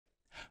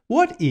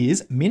what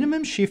is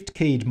minimum shift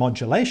keyed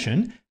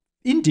modulation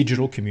in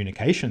digital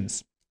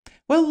communications?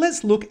 Well,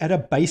 let's look at a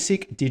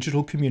basic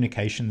digital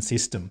communication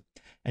system.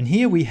 And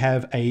here we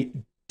have a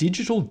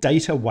digital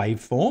data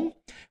waveform,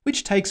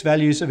 which takes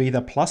values of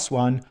either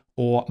 +1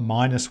 or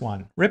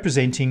 -1,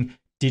 representing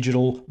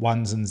digital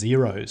ones and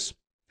zeros.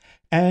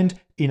 And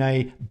in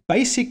a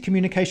basic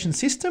communication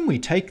system, we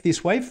take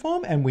this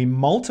waveform and we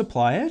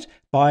multiply it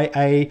by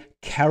a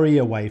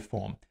carrier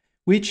waveform,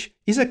 which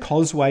is a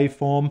cos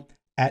waveform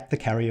at the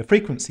carrier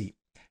frequency.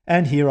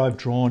 And here I've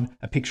drawn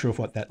a picture of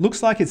what that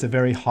looks like. It's a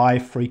very high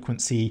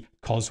frequency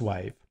cos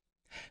wave.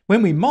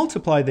 When we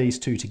multiply these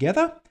two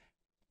together,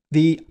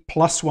 the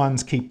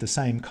 +1s keep the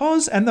same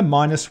cos and the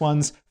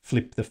 -1s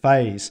flip the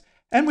phase.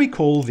 And we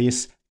call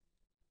this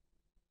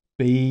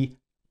BPSK,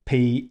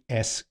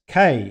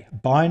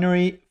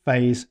 binary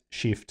phase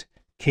shift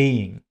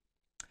keying.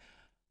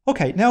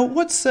 Okay, now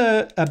what's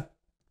a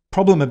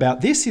problem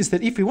about this is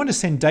that if we want to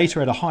send data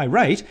at a high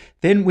rate,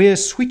 then we're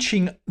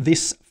switching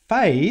this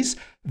phase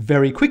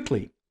very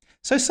quickly.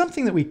 So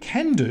something that we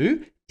can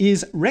do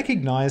is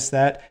recognize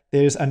that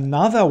there's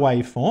another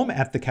waveform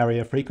at the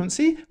carrier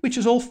frequency, which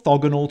is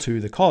orthogonal to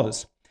the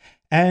cos.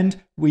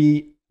 And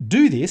we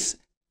do this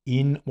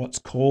in what's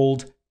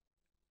called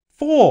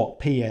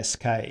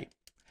 4PSK.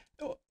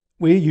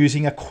 We're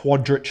using a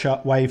quadrature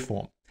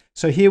waveform.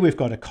 So here we've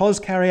got a cos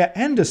carrier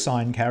and a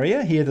sine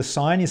carrier. Here the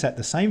sine is at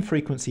the same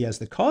frequency as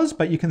the cos,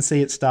 but you can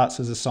see it starts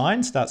as a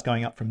sine, starts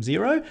going up from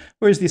 0,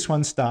 whereas this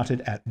one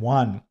started at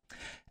 1.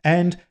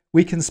 And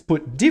we can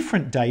put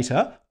different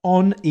data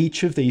on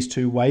each of these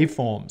two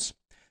waveforms.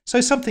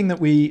 So something that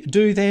we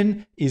do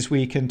then is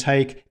we can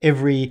take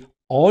every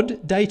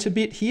odd data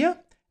bit here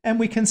and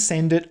we can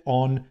send it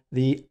on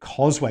the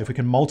cos wave. We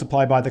can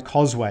multiply by the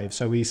cos wave.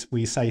 So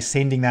we say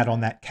sending that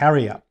on that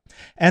carrier.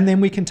 And then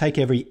we can take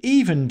every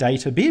even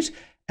data bit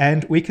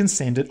and we can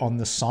send it on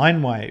the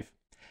sine wave.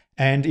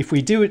 And if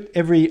we do it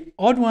every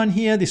odd one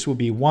here, this will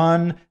be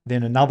 1,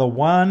 then another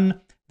 1,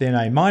 then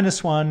a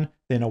 -1,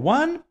 then a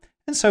 1.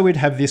 And so we'd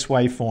have this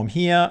waveform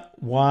here,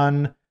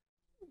 1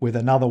 with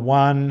another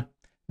 1,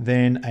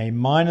 then a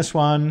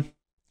 -1,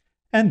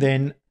 and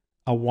then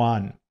a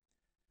 1.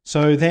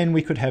 So then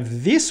we could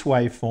have this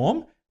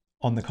waveform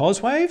on the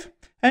cos wave.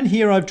 And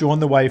here I've drawn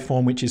the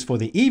waveform which is for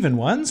the even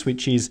ones,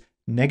 which is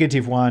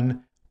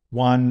 -1,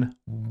 1,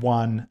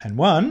 1, and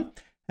 1.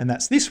 And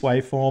that's this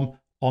waveform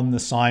on the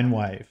sine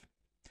wave.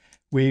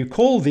 We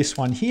call this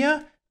one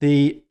here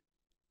the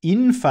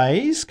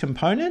in-phase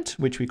component,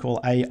 which we call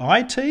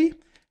AIT.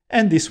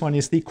 And this one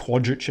is the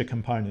quadrature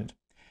component.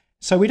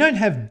 So we don't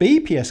have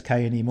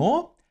BPSK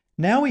anymore.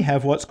 Now we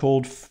have what's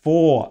called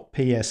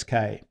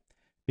 4PSK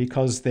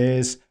because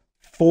there's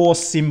 4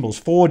 symbols,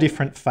 4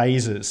 different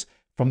phases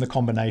from the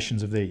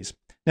combinations of these.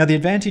 Now the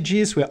advantage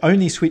is we're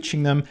only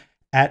switching them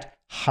at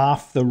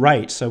half the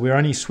rate. So we're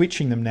only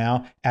switching them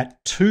now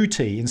at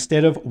 2T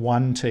instead of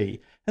 1T.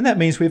 And that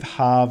means we've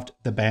halved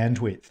the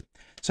bandwidth.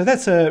 So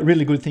that's a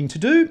really good thing to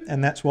do.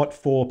 And that's what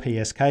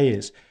 4PSK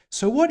is.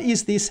 So what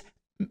is this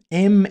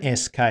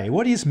MSK?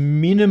 What is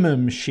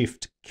minimum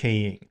shift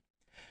keying?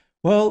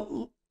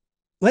 Well,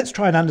 let's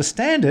try and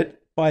understand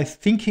it by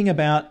thinking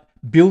about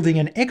building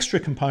an extra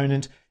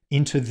component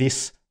into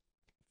this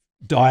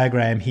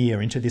diagram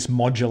here, into this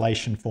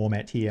modulation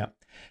format here.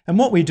 And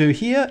what we do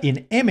here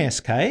in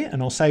MSK,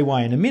 and I'll say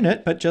why in a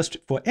minute, but just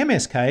for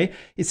MSK,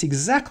 it's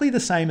exactly the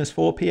same as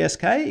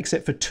 4PSK,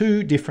 except for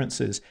 2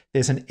 differences.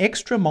 There's an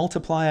extra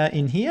multiplier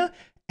in here,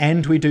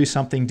 and we do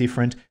something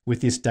different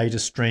with this data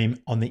stream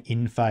on the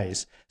in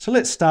phase. So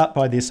let's start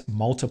by this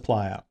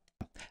multiplier.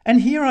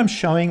 And here I'm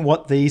showing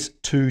what these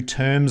 2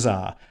 terms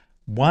are.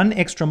 One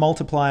extra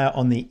multiplier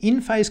on the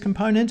in phase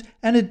component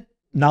and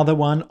another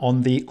one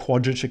on the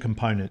quadrature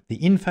component.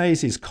 The in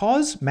phase is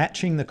cos,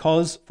 matching the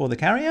cos for the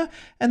carrier,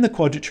 and the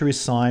quadrature is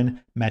sine,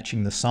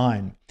 matching the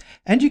sine.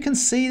 And you can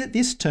see that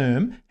this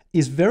term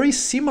is very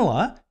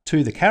similar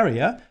to the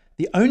carrier.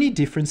 The only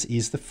difference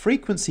is the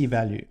frequency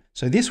value.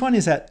 So this one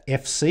is at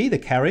FC, the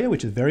carrier,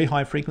 which is very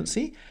high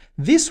frequency.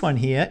 This one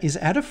here is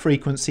at a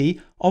frequency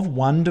of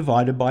 1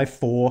 divided by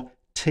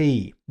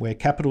 4T, where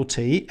capital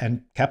T,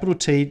 and capital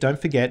T,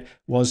 don't forget,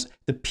 was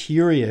the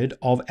period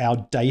of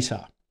our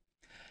data.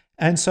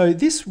 And so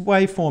this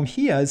waveform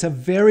here is a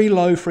very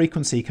low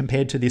frequency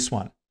compared to this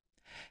one.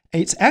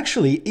 It's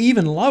actually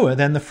even lower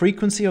than the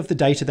frequency of the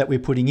data that we're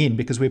putting in,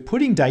 because we're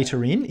putting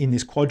data in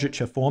this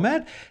quadrature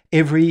format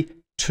every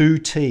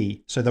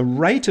 2T. So the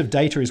rate of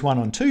data is 1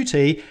 on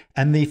 2T,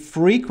 and the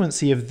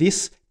frequency of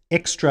this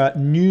extra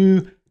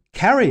new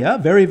carrier,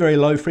 very, very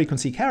low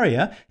frequency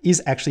carrier,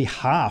 is actually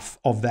half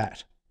of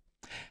that.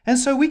 And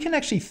so we can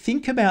actually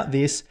think about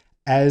this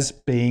as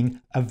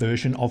being a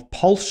version of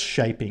pulse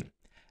shaping.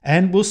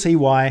 And we'll see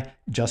why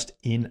just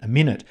in a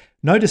minute.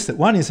 Notice that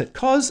one is at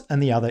cos and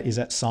the other is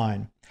at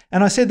sine.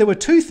 And I said there were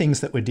 2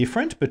 things that were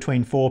different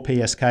between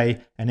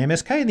 4PSK and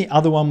MSK, and the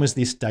other one was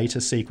this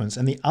data sequence.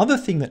 And the other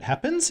thing that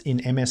happens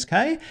in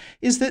MSK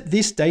is that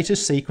this data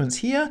sequence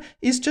here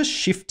is just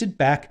shifted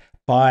back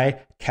by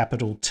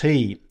capital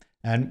T.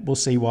 And we'll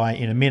see why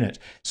in a minute.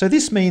 So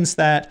this means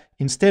that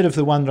instead of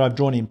the one that I've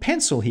drawn in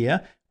pencil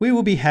here, we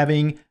will be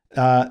having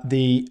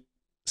the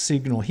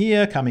signal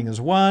here coming as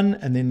 1,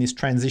 and then this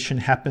transition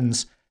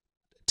happens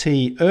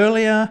t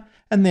earlier,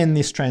 and then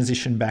this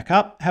transition back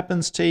up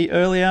happens t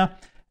earlier,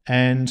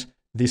 and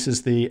this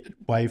is the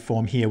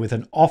waveform here with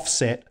an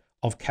offset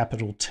of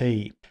capital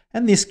T.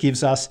 And this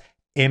gives us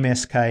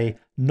MSK,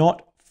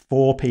 not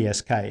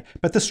 4PSK.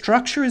 But the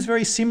structure is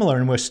very similar,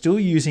 and we're still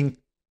using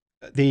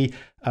the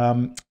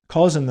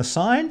cos and the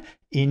sine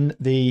in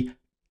the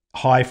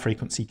high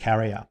frequency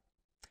carrier.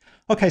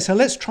 Okay, so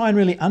let's try and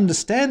really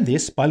understand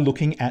this by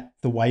looking at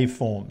the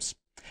waveforms.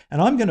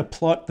 And I'm going to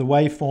plot the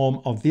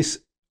waveform of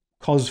this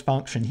cos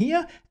function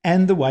here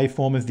and the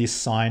waveform of this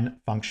sine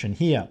function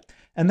here.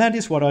 And that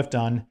is what I've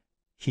done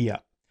here.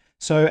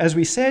 So as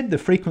we said, the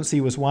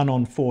frequency was 1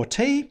 on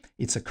 4t.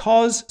 It's a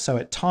cos, so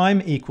at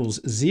time equals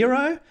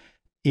 0.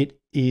 It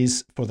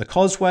is, for the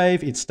cos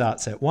wave, it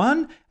starts at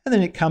 1, and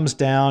then it comes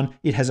down.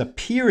 It has a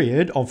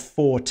period of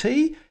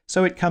 4t,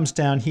 so it comes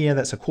down here.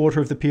 That's a quarter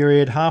of the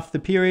period, half the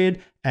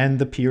period, and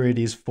the period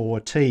is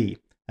 4t.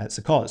 That's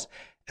the cos.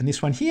 And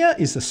this one here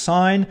is the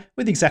sine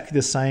with exactly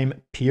the same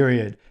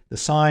period. The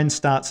sine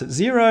starts at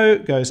 0,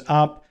 goes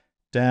up,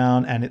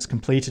 down, and it's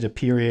completed a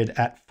period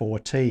at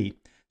 4t.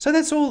 So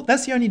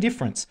that's the only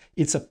difference.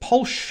 It's a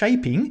pulse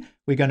shaping.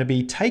 We're going to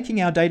be taking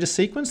our data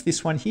sequence,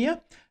 this one here.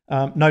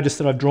 Notice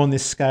that I've drawn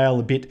this scale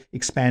a bit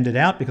expanded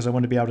out because I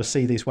want to be able to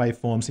see these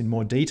waveforms in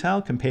more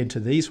detail compared to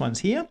these ones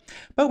here.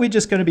 But we're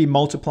just going to be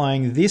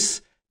multiplying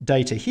this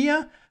data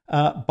here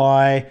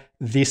by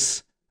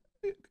this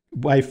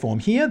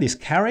waveform here, this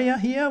carrier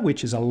here,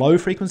 which is a low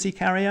frequency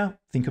carrier.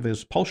 Think of it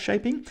as pulse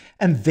shaping.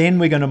 And then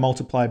we're going to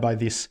multiply by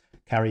this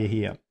carrier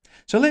here.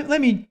 So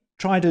let me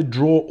try to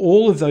draw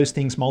all of those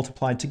things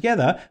multiplied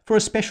together for a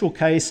special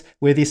case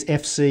where this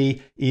FC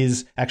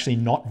is actually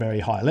not very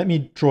high. Let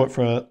me draw it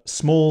for a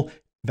small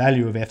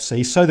value of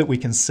FC so that we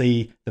can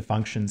see the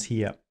functions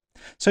here.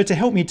 So to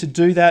help me to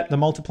do that, the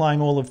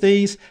multiplying all of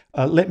these,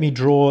 let me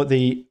draw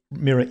the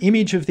mirror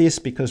image of this,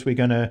 because we're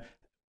going to,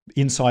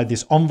 inside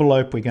this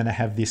envelope, we're going to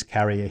have this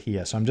carrier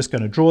here. So I'm just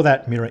going to draw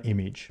that mirror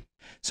image.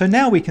 So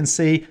now we can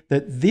see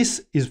that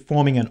this is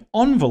forming an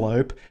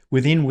envelope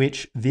within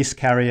which this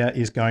carrier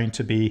is going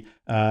to be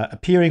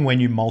appearing when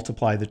you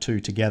multiply the two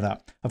together.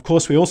 Of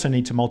course, we also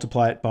need to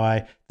multiply it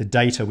by the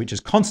data, which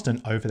is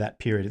constant over that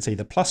period. It's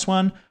either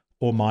 +1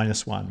 or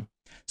 -1.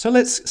 So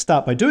let's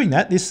start by doing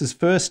that. This is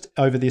first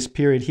over this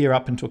period here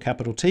up until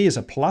capital T is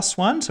a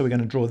 +1. So we're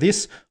going to draw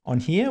this on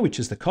here, which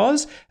is the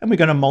cos, and we're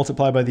going to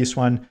multiply by this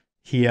one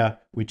here,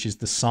 which is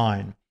the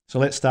sine. So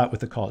let's start with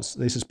the cos.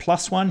 This is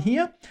 +1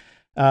 here.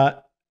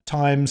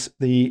 Times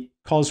the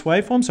cos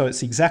waveform. So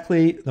it's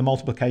exactly the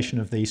multiplication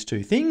of these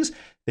two things.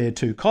 They're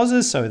two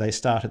coses, so they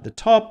start at the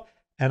top.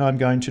 And I'm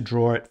going to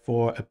draw it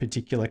for a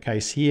particular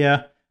case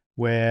here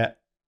where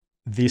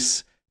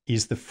this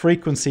is the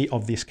frequency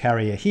of this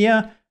carrier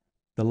here.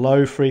 The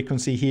low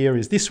frequency here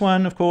is this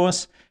one, of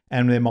course,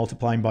 and we're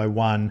multiplying by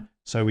 1.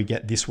 So we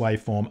get this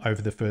waveform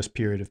over the first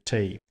period of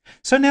t.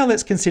 So now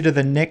let's consider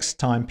the next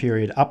time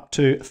period up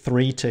to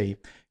 3t.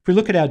 If we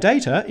look at our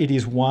data, it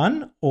is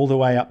 1 all the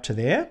way up to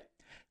there.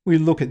 We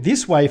look at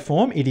this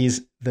waveform, it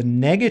is the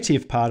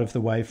negative part of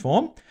the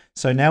waveform.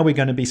 So now we're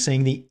going to be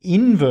seeing the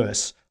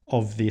inverse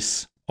of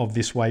this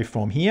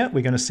waveform here.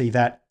 We're going to see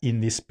that in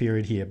this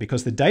period here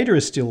because the data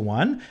is still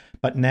 1,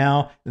 but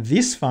now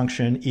this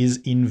function is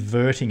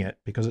inverting it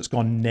because it's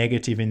gone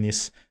negative in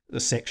this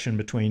section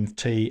between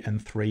t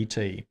and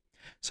 3t.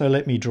 So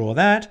let me draw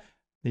that.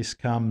 This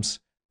comes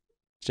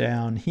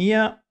down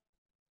here,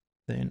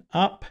 then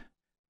up,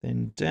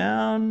 then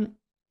down,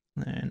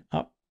 then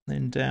up,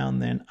 then down,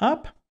 then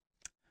up.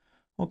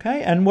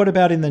 Okay, and what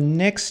about in the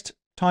next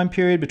time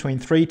period between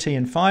 3t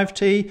and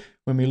 5t?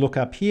 When we look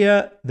up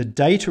here, the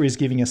data is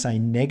giving us a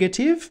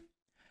negative.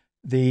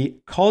 The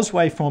cos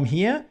waveform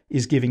here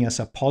is giving us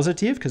a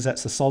positive because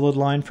that's the solid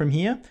line from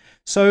here.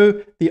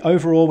 So the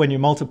overall, when you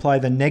multiply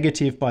the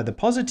negative by the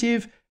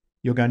positive,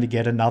 you're going to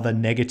get another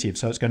negative.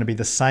 So it's going to be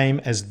the same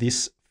as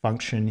this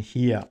function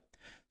here.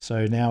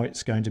 So now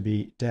it's going to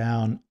be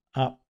down,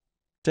 up,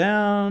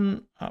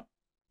 down, up,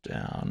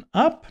 down,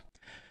 up.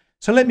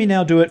 So let me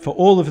now do it for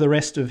all of the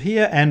rest of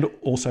here and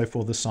also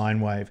for the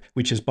sine wave,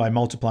 which is by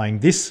multiplying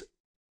this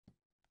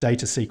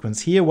data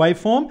sequence here,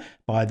 waveform,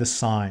 by the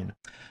sine.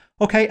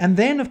 Okay, and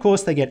then of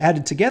course they get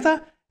added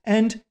together,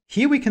 and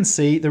here we can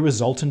see the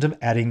resultant of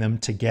adding them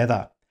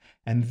together.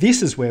 And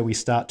this is where we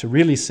start to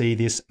really see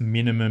this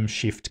minimum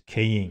shift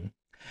keying.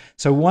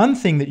 So one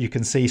thing that you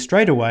can see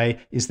straight away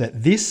is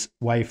that this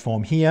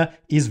waveform here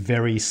is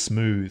very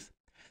smooth.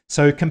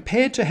 So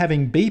compared to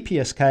having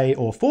BPSK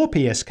or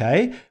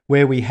 4PSK,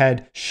 where we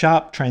had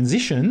sharp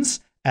transitions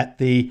at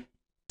the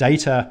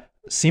data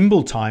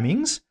symbol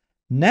timings,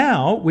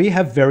 now we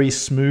have very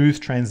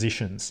smooth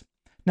transitions.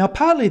 Now,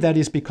 partly that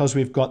is because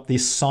we've got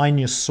this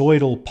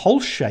sinusoidal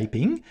pulse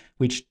shaping,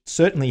 which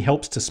certainly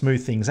helps to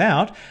smooth things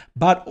out,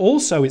 but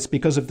also it's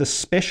because of the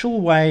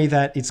special way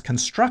that it's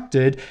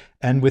constructed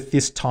and with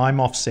this time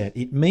offset.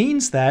 It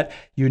means that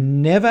you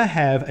never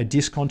have a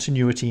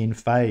discontinuity in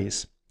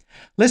phase.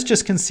 Let's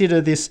just consider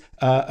this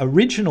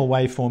original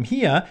waveform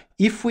here.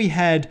 If we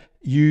had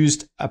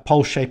used a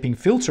pulse shaping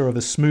filter of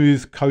a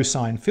smooth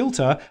cosine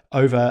filter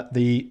over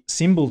the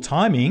symbol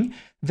timing,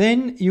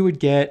 then you would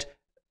get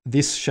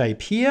this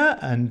shape here,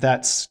 and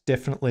that's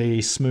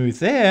definitely smooth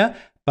there,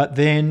 but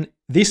then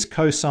this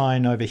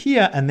cosine over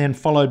here and then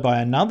followed by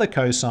another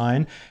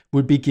cosine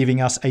would be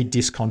giving us a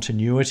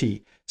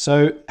discontinuity.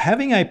 So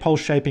having a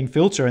pulse shaping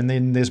filter, and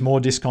then there's more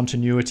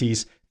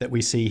discontinuities that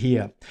we see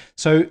here.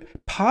 So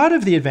part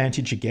of the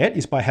advantage you get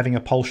is by having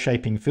a pulse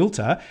shaping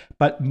filter,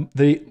 but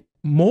the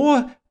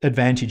more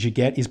advantage you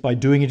get is by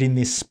doing it in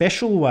this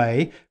special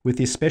way with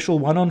this special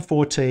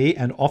 1/4T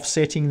and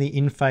offsetting the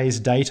in-phase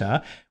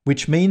data,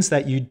 which means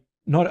that you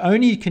not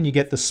only can you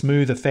get the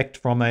smooth effect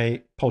from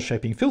a pulse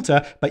shaping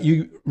filter, but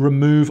you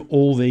remove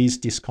all these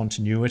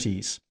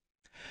discontinuities.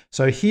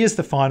 So here's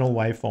the final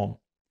waveform.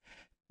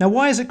 Now,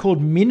 why is it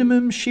called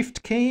minimum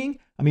shift keying?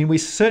 I mean, we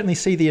certainly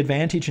see the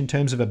advantage in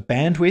terms of a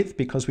bandwidth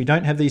because we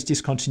don't have these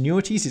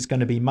discontinuities. It's going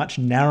to be much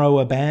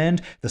narrower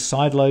band. The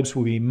side lobes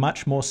will be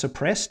much more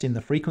suppressed in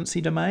the frequency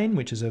domain,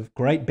 which is a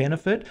great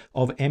benefit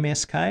of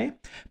MSK.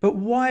 But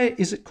why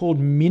is it called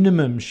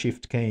minimum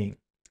shift keying?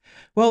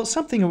 Well,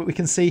 something that we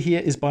can see here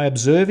is by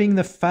observing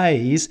the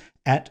phase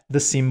at the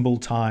symbol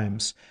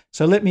times.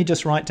 So let me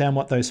just write down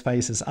what those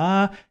phases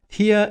are.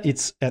 Here,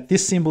 it's at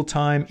this symbol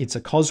time, it's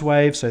a cos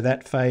wave, so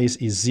that phase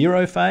is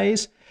 0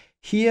 phase.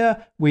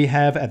 Here we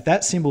have at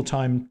that symbol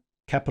time,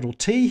 capital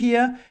T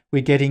here,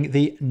 we're getting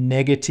the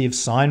negative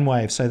sine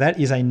wave. So that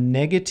is a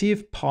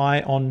negative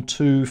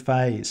pi/2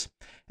 phase.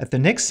 At the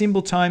next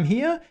symbol time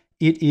here,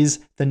 it is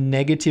the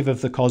negative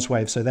of the cos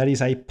wave. So that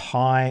is a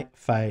pi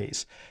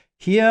phase.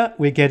 Here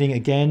we're getting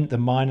again the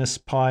minus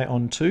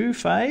pi/2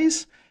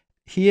 phase.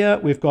 Here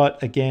we've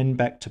got again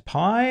back to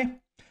pi.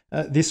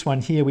 This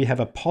one here we have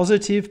a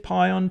positive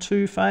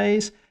pi/2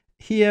 phase.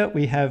 Here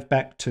we have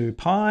back to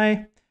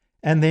pi.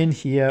 And then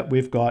here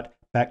we've got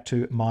back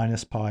to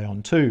minus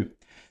pi/2.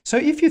 So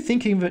if you're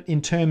thinking of it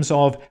in terms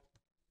of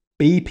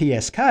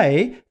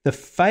BPSK, the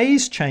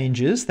phase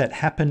changes that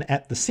happen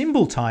at the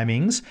symbol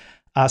timings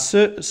are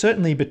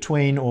certainly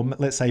between, or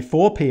let's say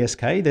for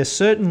PSK, there's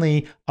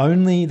certainly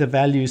only the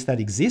values that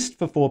exist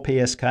for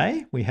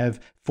 4PSK. We have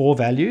 4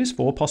 values,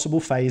 4 possible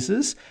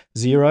phases,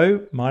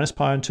 0, minus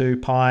pi/2,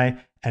 pi,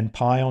 and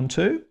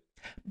pi/2.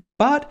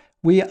 But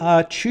we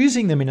are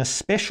choosing them in a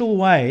special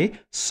way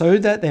so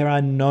that there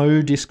are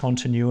no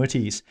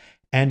discontinuities.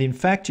 And in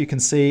fact, you can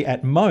see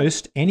at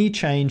most any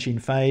change in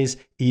phase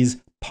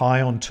is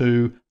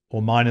pi/2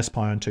 or minus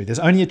pi/2. There's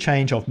only a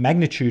change of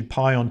magnitude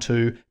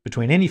pi/2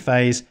 between any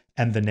phase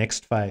and the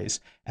next phase.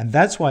 And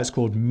that's why it's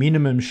called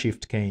minimum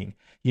shift keying.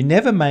 You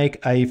never make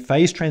a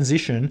phase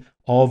transition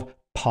of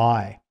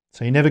pi.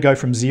 So you never go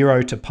from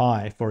 0 to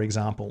pi, for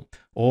example,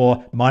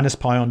 or minus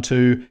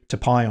pi/2 to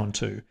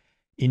pi/2.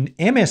 In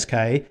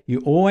MSK, you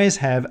always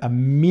have a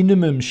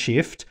minimum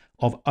shift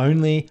of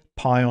only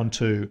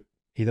pi/2,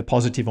 either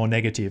positive or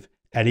negative,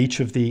 at each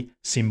of the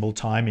symbol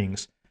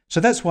timings. So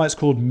that's why it's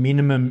called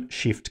minimum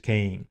shift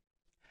keying.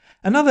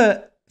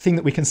 Another thing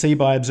that we can see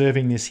by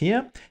observing this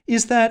here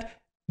is that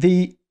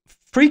the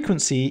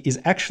frequency is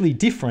actually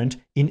different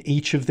in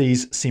each of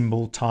these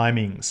symbol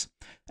timings.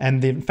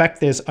 And in fact,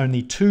 there's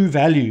only 2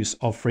 values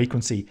of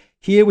frequency.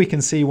 Here we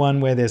can see one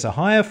where there's a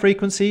higher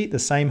frequency, the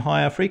same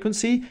higher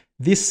frequency.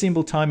 This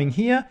symbol timing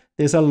here,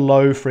 there's a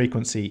low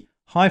frequency.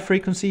 High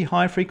frequency,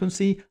 high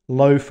frequency,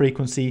 low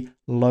frequency,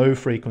 low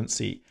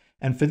frequency.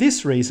 And for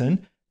this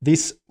reason,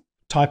 this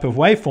type of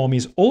waveform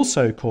is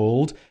also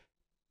called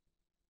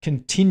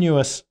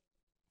continuous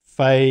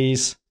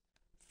phase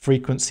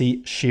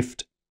frequency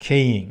shift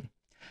keying.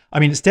 I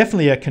mean, it's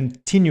definitely a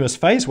continuous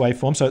phase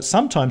waveform, so it's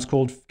sometimes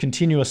called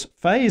continuous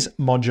phase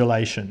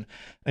modulation.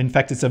 In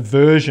fact, it's a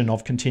version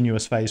of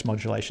continuous phase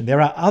modulation.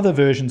 There are other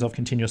versions of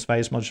continuous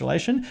phase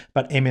modulation,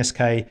 but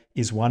MSK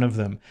is one of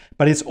them.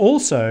 But it's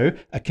also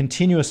a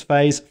continuous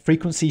phase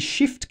frequency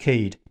shift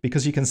keyed,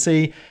 because you can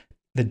see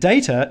the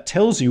data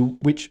tells you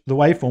the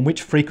waveform,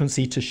 which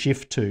frequency to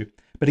shift to.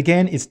 But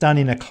again, it's done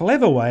in a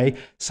clever way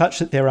such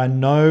that there are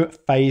no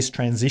phase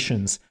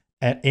transitions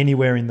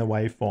anywhere in the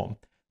waveform.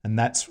 And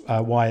that's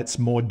why it's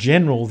more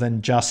general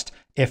than just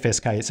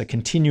FSK. It's a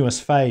continuous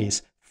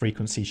phase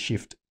frequency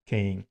shift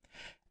keying.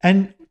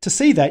 And to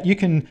see that, you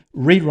can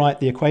rewrite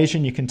the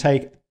equation. You can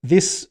take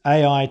this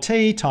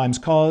AIT times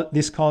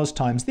this cos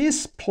times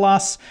this,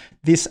 plus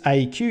this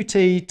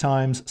AQT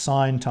times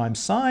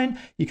sine.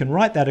 You can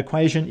write that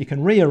equation. You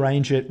can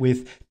rearrange it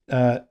with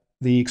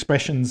the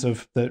expressions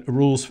of the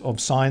rules of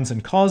sines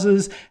and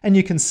causes, and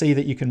you can see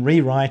that you can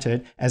rewrite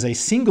it as a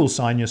single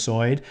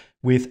sinusoid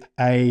with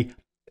a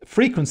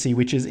frequency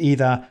which is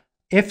either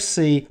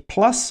FC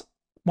plus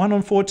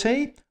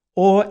 1/4T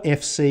or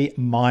FC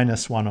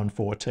minus 1 on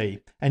 4t.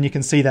 And you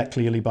can see that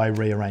clearly by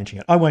rearranging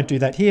it. I won't do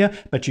that here,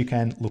 but you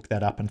can look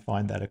that up and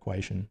find that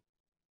equation.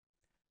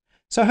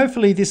 So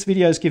hopefully this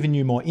video has given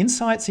you more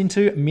insights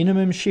into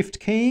minimum shift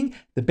keying,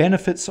 the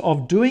benefits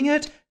of doing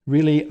it,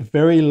 really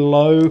very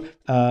low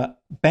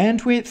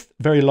bandwidth,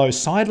 very low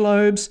side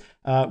lobes,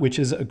 which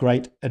is a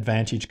great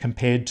advantage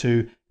compared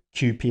to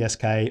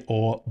QPSK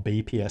or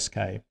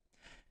BPSK.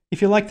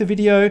 If you like the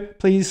video,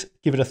 please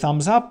give it a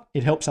thumbs up.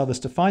 It helps others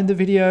to find the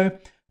video.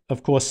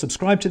 Of course,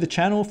 subscribe to the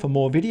channel for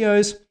more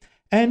videos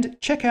and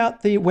check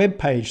out the web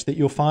page that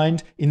you'll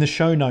find in the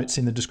show notes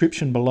in the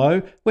description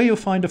below, where you'll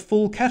find a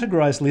full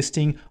categorized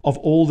listing of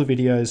all the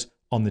videos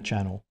on the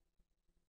channel.